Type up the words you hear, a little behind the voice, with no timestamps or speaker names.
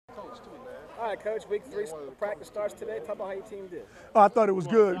right, Coach. Week 3 practice starts today. Talk about how your team did. Oh, I thought it was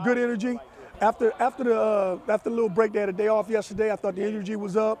good. Good energy. After the little break, they had a day off yesterday. I thought the energy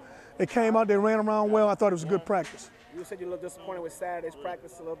was up. They came out. They ran around well. I thought it was a good practice. You said you're a little disappointed with Saturday's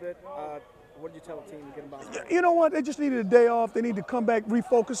practice a little bit. What did you tell the team to get them bounced? You know what? They just needed a day off. They need to come back,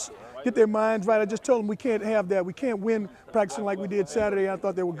 refocus, get their minds right. I just told them we can't have that. We can't win practicing like we did Saturday. I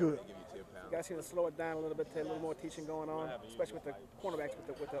thought they were good. You guys seem to slow it down a little bit, a little more teaching going on, especially with the cornerbacks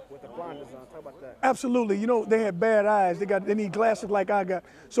with the blinders on. Talk about that. Absolutely. You know, they had bad eyes. They need glasses like I got.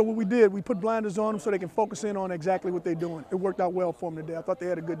 So what we did, we put blinders on them so they can focus in on exactly what they're doing. It worked out well for them today. I thought they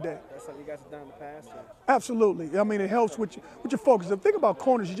had a good day. That's something you guys have done in the past? Or? Absolutely. I mean, it helps with your focus. The thing about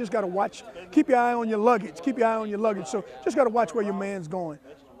corners, you just got to watch. Keep your eye on your luggage. Keep your eye on your luggage. So just got to watch where your man's going.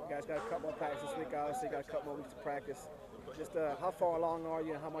 You guys got a couple more practice this week, obviously. You got a couple more weeks to practice. Just how far along are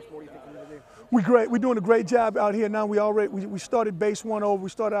you, and how much more do you think you need to do? We're great. We're doing a great job out here now. We started base 1 over. We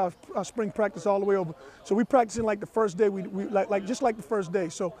started our spring practice all the way over. So we practicing like the first day. Just like the first day.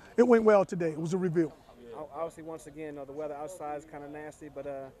 So it went well today. It was a review. Obviously, once again, the weather outside is kind of nasty, but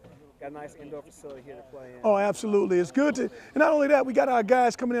got a nice indoor facility here to play in. Oh, absolutely. It's good to, and not only that, we got our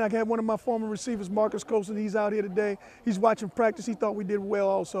guys coming in. I had one of my former receivers, Marcus Colson. He's out here today. He's watching practice. He thought we did well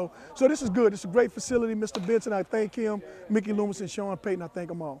also. So this is good. It's a great facility. Mr. Benson, I thank him. Mickey Loomis and Sean Payton, I thank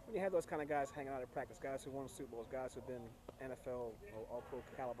them all. When you have those kind of guys hanging out at practice, guys who won Super Bowls, guys who've been NFL or All-Pro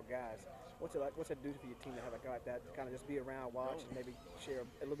caliber guys, what's it do for your team to have a guy like that to kind of just be around, watch, and maybe share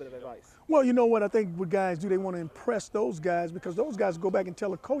a little bit of advice? Well, you know what I think what guys do, they want to impress those guys because those guys go back and tell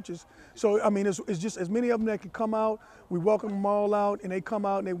the coaches. So, I mean, it's just as many of them that can come out, we welcome them all out, and they come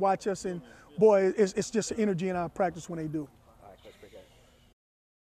out and they watch us, and boy, it's just energy in our practice when they do.